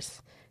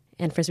players,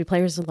 and Frisbee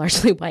players are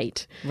largely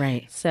white.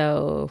 Right.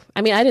 So,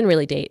 I mean, I didn't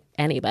really date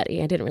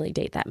anybody. I didn't really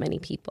date that many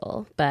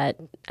people, but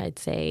I'd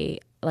say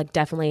like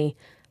definitely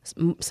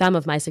some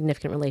of my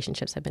significant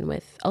relationships have been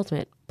with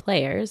Ultimate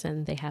players,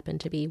 and they happen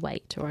to be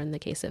white, or in the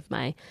case of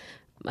my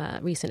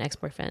recent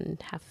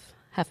ex-boyfriend,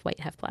 half white,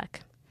 half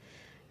Black.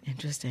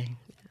 Interesting.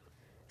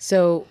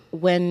 So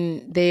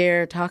when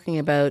they're talking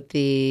about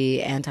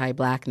the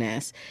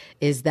anti-Blackness,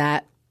 is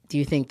that do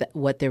you think that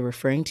what they're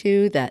referring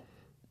to,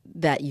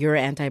 that your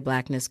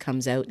anti-blackness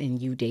comes out in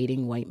you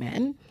dating white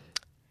men?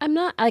 I'm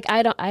not like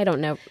I don't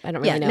know. I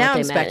don't really know. Now what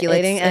I'm they meant.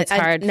 speculating. It's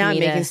hard. Now for I'm me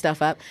making to,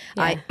 stuff up.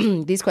 Yeah.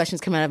 These questions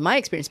come out of my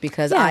experience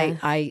because Yeah.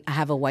 I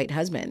have a white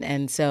husband,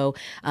 and so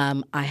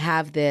I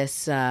have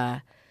this.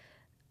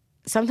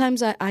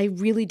 Sometimes I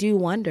really do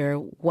wonder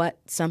what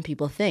some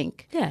people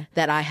think. Yeah.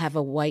 That I have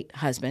a white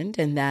husband,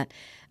 and that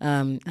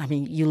I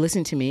mean, you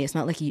listen to me. It's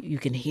not like you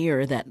can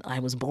hear that I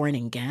was born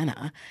in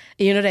Ghana.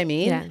 You know what I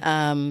mean?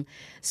 Yeah.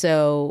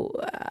 So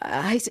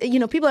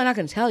people are not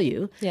going to tell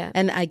you. Yeah.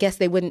 And I guess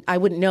I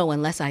wouldn't know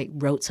unless I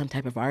wrote some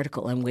type of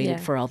article and waited Yeah.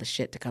 for all the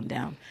shit to come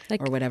down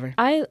Like, or whatever.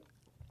 I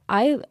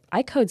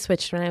code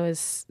switched when I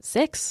was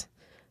 6.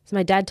 So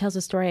my dad tells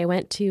a story. I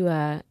went to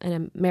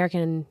an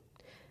American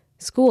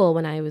school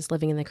when I was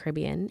living in the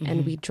Caribbean,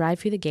 and we'd drive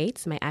through the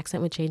gates. My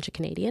accent would change to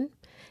Canadian.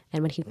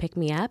 And when he'd pick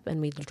me up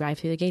and we'd drive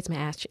through the gates,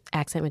 my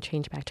accent would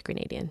change back to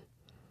Canadian.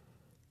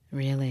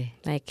 Really?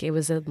 Like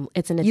it's an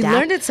You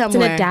learned it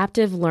somewhere. It's an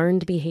adaptive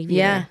learned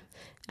behavior.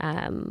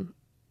 Yeah.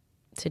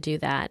 To do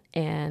that,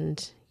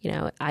 and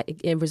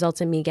it results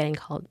in me being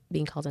called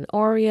an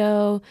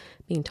Oreo,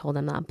 being told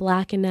I'm not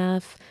black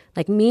enough.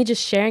 Like me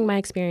just sharing my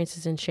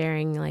experiences and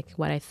sharing like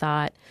what I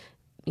thought.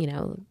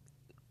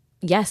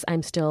 Yes,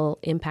 I'm still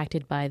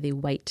impacted by the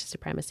white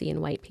supremacy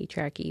and white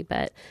patriarchy,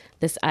 but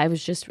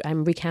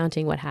I'm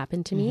recounting what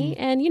happened to me.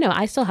 And,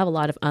 I still have a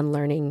lot of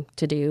unlearning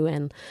to do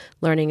and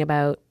learning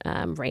about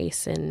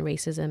race and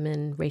racism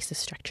and racist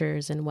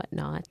structures and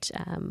whatnot.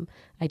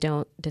 I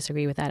don't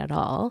disagree with that at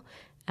all.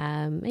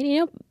 And,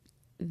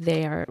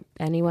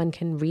 anyone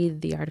can read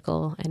the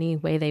article any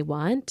way they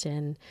want.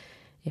 And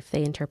if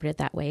they interpret it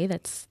that way,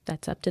 that's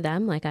up to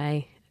them. Like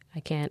I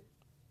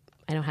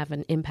don't have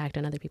an impact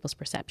on other people's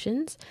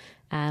perceptions.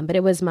 But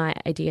it was my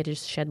idea to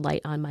just shed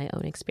light on my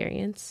own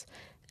experience,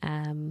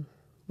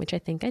 which I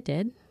think I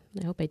did.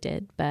 I hope I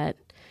did. But,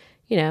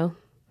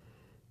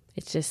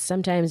 it's just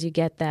sometimes you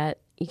get that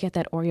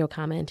Oreo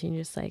comment and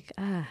you're just like,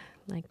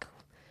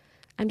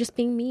 I'm just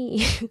being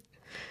me.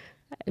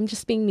 I'm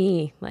just being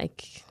me.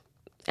 Like,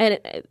 and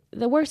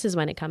the worst is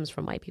when it comes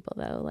from white people,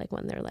 though. Like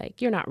when they're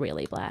like, you're not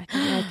really black.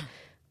 I'm like,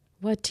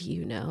 what do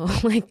you know?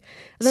 Like,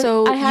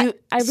 so I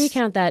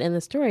recount that in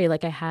the story.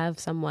 Like I had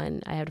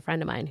a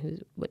friend of mine who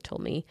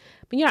told me,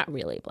 but you're not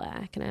really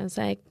black. And I was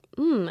like,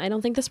 I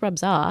don't think this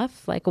rubs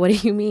off. Like, what do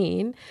you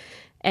mean?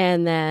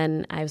 And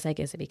then I was like,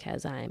 is it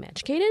because I'm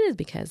educated? Is it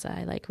because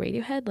I like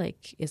Radiohead?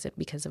 Like, is it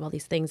because of all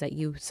these things that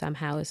you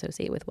somehow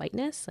associate with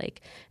whiteness?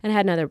 Like, and I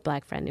had another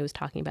black friend who was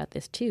talking about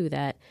this too,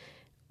 that,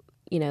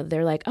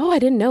 they're like, oh, I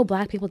didn't know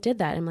black people did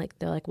that. I'm like,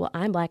 they're like, well,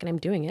 I'm black and I'm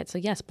doing it. So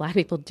yes, black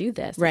people do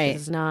this. Right.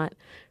 This is not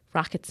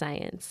rocket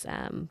science,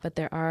 but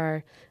there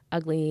are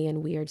ugly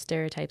and weird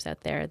stereotypes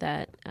out there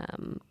that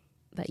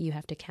you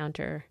have to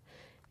counter,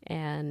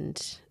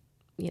 and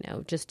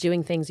just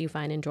doing things you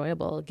find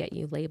enjoyable get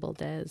you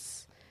labeled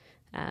as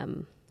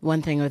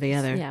one thing or the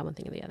other. Yeah, one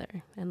thing or the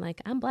other. And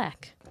like, I'm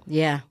black.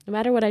 Yeah. No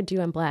matter what I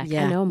do, I'm black.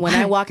 Yeah. I know when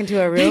I walk into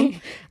a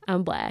room,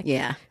 I'm black.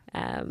 Yeah.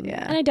 And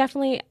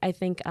I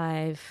think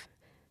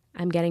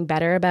I'm getting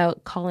better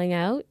about calling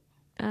out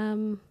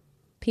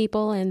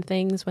people and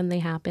things when they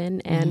happen,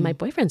 and my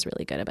boyfriend's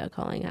really good about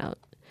calling out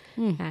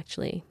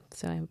actually.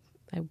 So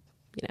I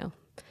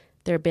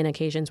there have been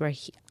occasions where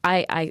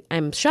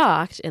I'm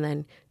shocked, and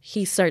then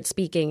he starts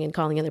speaking and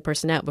calling the other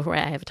person out before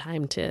I have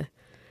time to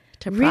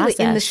really process.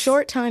 In the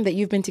short time that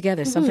you've been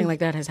together, something like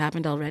that has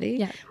happened already.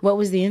 Yeah. What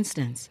was the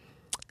instance?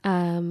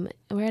 We're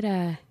at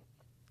a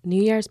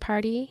New Year's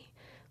party,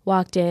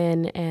 walked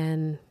in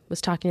and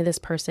was talking to this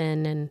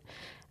person,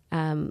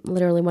 and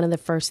literally one of the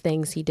first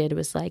things he did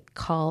was like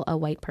call a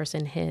white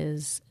person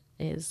his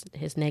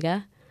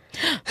nigga.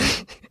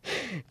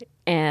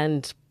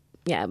 And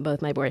yeah,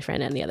 both my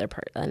boyfriend and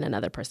and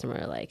another person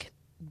were like,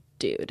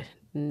 dude,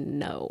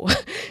 no.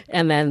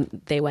 And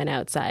then they went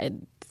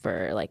outside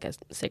for like a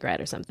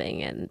cigarette or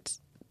something, and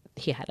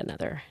he had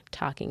another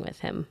talking with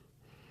him.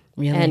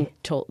 Really? And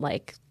told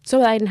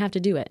so I didn't have to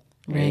do it.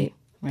 Right.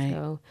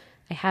 So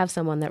I have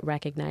someone that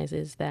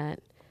recognizes that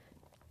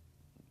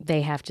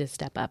they have to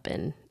step up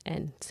and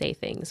say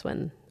things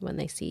when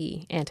they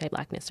see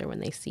anti-blackness or when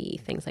they see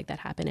things like that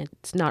happen.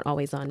 It's not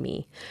always on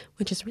me,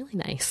 which is really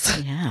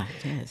nice. Yeah,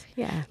 it is.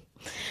 Yeah.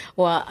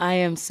 Well, I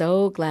am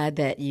so glad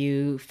that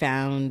you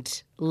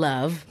found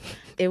love.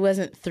 It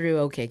wasn't through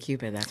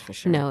OkCupid, that's for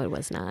sure. No, it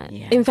was not.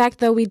 Yeah. In fact,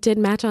 though, we did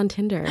match on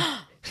Tinder.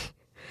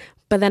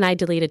 But then I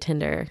deleted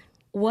Tinder.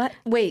 What?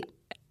 Wait,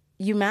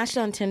 you matched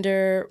on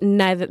Tinder?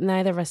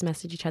 Neither of us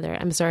messaged each other.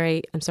 I'm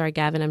sorry,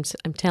 Gavin.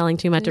 I'm telling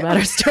too much about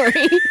our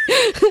story.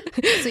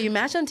 So you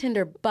matched on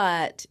Tinder,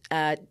 but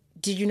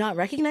did you not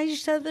recognize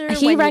each other?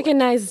 He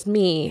recognized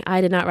me.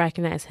 I did not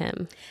recognize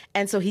him.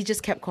 And so he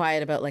just kept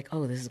quiet about like,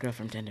 oh, this is a girl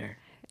from Tinder.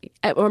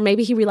 Or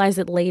maybe he realized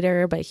it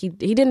later, but he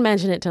didn't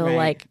mention it till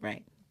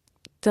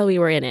till we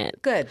were in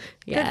it. Good.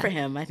 Yeah. Good for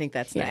him. I think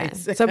that's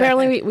nice. So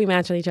apparently we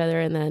matched with each other,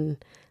 and then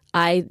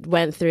I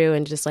went through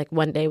and just like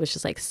one day was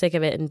just like sick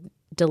of it and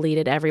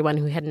deleted everyone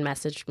who hadn't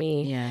messaged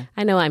me. Yeah.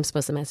 I know I'm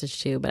supposed to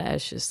message too, but I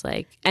was just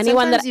like,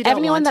 anyone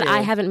that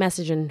I haven't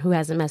messaged and who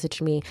hasn't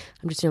messaged me,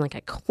 I'm just doing like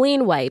a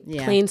clean wipe,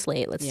 clean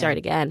slate. Let's start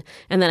again.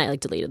 And then I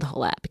like deleted the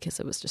whole app because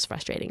it was just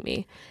frustrating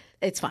me.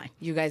 It's fine.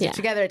 You guys are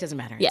together. It doesn't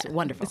matter. It's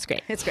wonderful. It's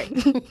great. It's great.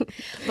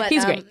 But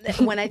He's great.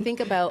 When I think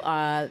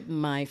about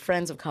my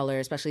friends of color,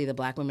 especially the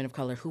Black women of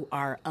color who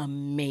are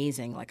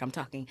amazing, like I'm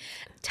talking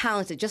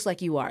talented, just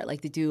like you are,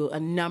 like they do a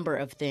number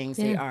of things.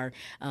 They are,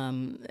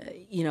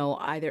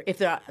 either if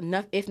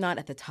not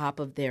at the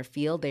top of their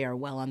field, they are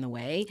well on the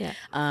way.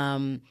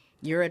 Yeah.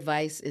 Your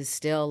advice is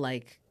still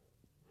like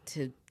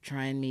to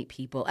try and meet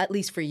people. At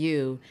least for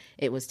you,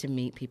 it was to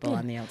meet people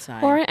on the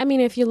outside. Or, I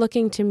mean, if you're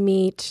looking to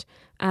meet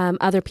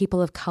other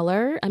people of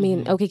color, I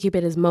mean,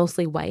 OkCupid is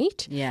mostly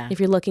white. Yeah. If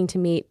you're looking to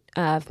meet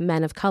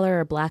men of color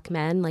or Black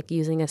men, like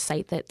using a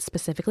site that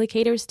specifically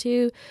caters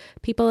to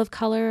people of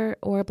color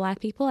or Black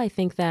people, I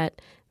think that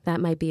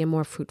might be a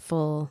more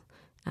fruitful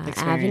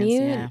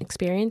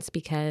experience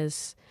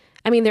because,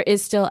 I mean, there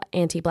is still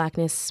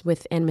anti-Blackness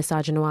and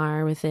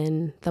misogynoir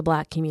within the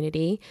Black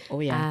community. Oh,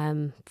 yeah.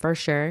 For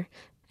sure.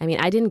 I mean,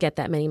 I didn't get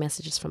that many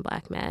messages from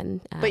Black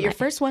men. But your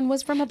first one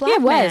was from a Black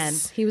man. Yeah, it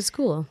was. He was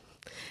cool.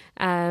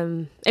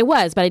 It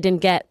was, but I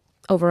didn't get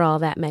overall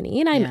that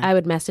many. And I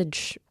would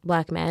message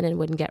Black men and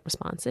wouldn't get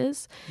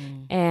responses.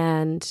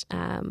 And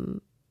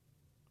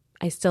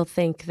I still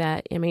think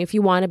that, I mean, if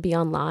you want to be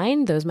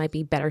online, those might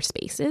be better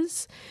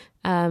spaces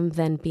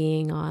than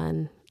being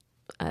on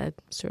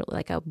sort of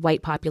like a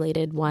white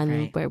populated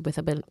one where with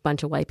a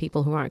bunch of white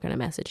people who aren't going to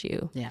message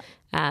you. Yeah.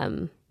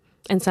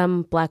 And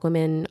some Black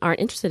women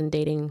aren't interested in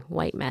dating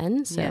white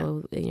men.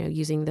 So,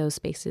 using those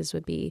spaces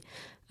would be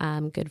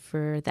good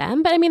for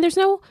them. But I mean, there's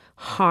no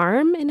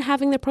harm in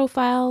having the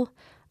profile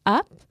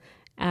up.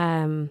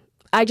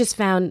 I just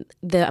found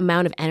the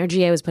amount of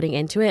energy I was putting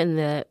into it and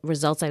the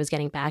results I was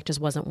getting back just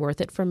wasn't worth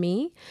it for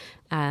me.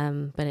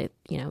 But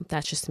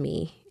that's just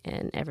me,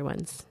 and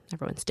everyone's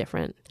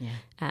different.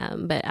 Yeah.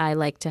 But I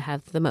like to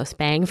have the most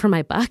bang for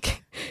my buck.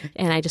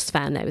 And I just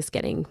found I was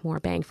getting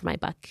more bang for my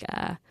buck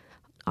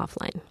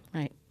offline.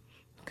 Right.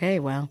 Okay,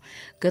 well,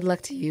 good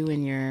luck to you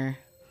in your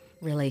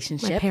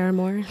relationship. My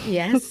paramour.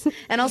 Yes.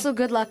 And also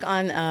good luck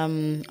on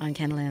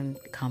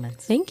Canadaland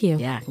Commons. Thank you.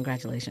 Yeah,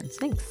 congratulations.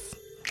 Thanks.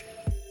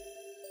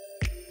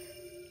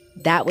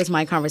 That was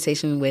my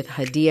conversation with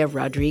Hadia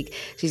Rodrigue.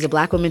 She's a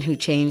Black woman who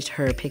changed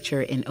her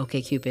picture in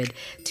OkCupid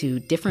to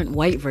different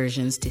white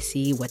versions to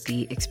see what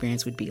the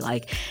experience would be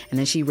like. And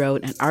then she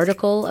wrote an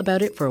article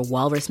about it for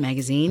Walrus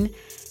magazine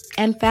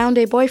and found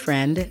a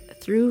boyfriend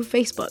through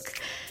Facebook.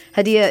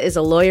 Hadia is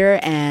a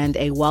lawyer and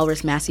a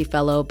Walrus Massey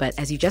Fellow, but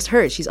as you just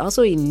heard, she's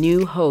also a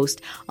new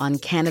host on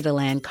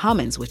Canadaland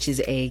Commons, which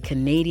is a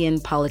Canadian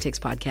politics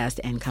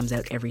podcast and comes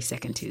out every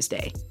second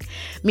Tuesday.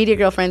 Media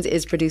Girlfriends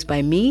is produced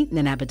by me,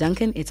 Nanaba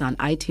Duncan. It's on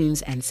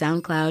iTunes and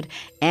SoundCloud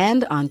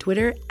and on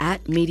Twitter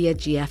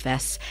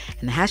 @MediaGFS,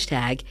 and the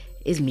hashtag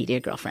is Media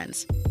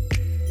Girlfriends.